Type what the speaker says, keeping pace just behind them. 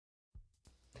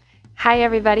Hi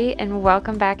everybody, and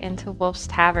welcome back into Wolf's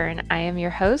Tavern. I am your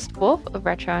host, Wolf of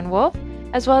Retro and Wolf,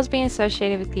 as well as being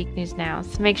associated with Geek News Now,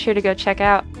 so make sure to go check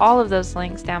out all of those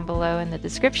links down below in the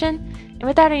description. And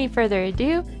without any further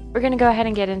ado, we're going to go ahead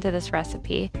and get into this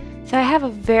recipe. So I have a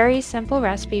very simple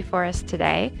recipe for us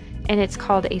today, and it's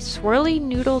called a Swirly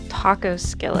Noodle Taco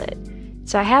Skillet.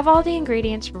 So I have all the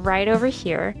ingredients right over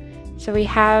here. So we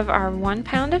have our 1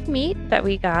 pound of meat that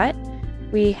we got.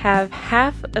 We have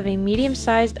half of a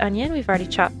medium-sized onion. We've already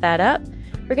chopped that up.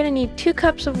 We're going to need 2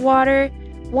 cups of water,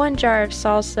 1 jar of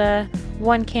salsa,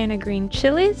 1 can of green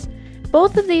chilies.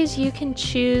 Both of these you can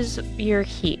choose your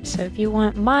heat. So if you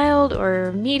want mild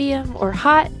or medium or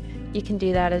hot, you can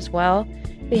do that as well.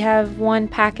 We have 1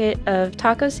 packet of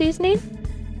taco seasoning,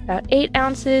 about 8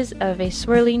 ounces of a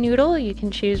swirly noodle. You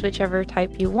can choose whichever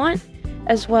type you want,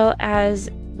 as well as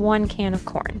 1 can of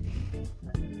corn.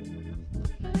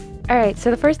 Alright,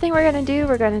 so the first thing we're going to do,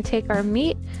 we're going to take our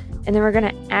meat and then we're going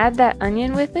to add that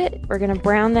onion with it. We're going to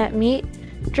brown that meat,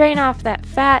 drain off that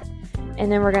fat,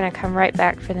 and then we're going to come right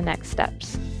back for the next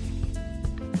steps.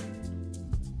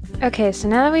 Okay, so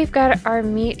now that we've got our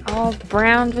meat all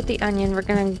browned with the onion, we're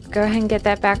going to go ahead and get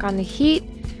that back on the heat.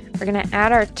 We're going to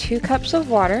add our 2 cups of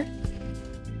water.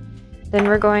 Then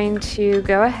we're going to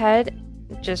go ahead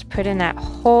and just put in that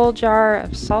whole jar of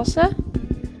salsa,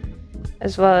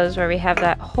 as well as where we have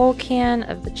that whole can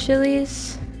of the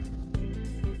chilies.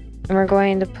 And we're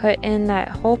going to put in that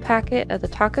whole packet of the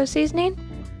taco seasoning.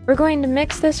 We're going to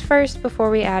mix this first before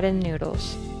we add in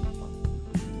noodles.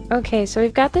 Okay, so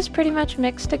we've got this pretty much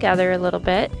mixed together a little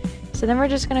bit. So then we're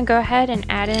just going to go ahead and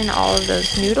add in all of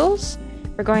those noodles.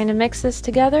 We're going to mix this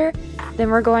together.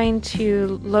 Then we're going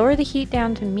to lower the heat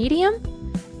down to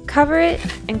medium, cover it,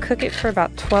 and cook it for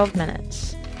about 12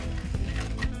 minutes.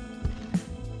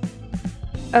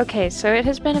 Okay, so it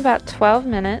has been about 12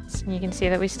 minutes, and you can see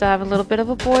that we still have a little bit of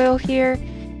a boil here.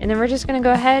 And then we're just going to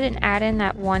go ahead and add in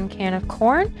that 1 can of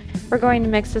corn. We're going to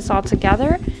mix this all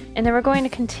together, and then we're going to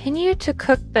continue to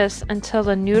cook this until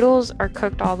the noodles are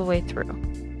cooked all the way through.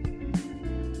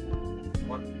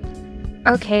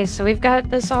 Okay, so we've got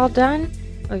this all done.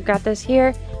 We've got this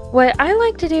here. What I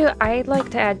like to do, I like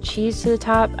to add cheese to the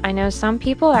top. I know some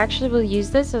people actually will use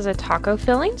this as a taco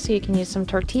filling, so you can use some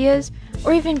tortillas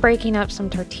or even breaking up some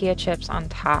tortilla chips on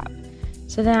top.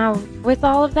 So now with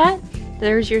all of that,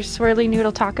 there's your swirly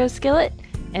noodle taco skillet.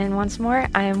 And once more,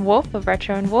 I am Wolf of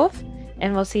Retro and Wolf,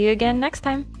 and we'll see you again next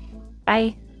time.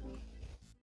 Bye!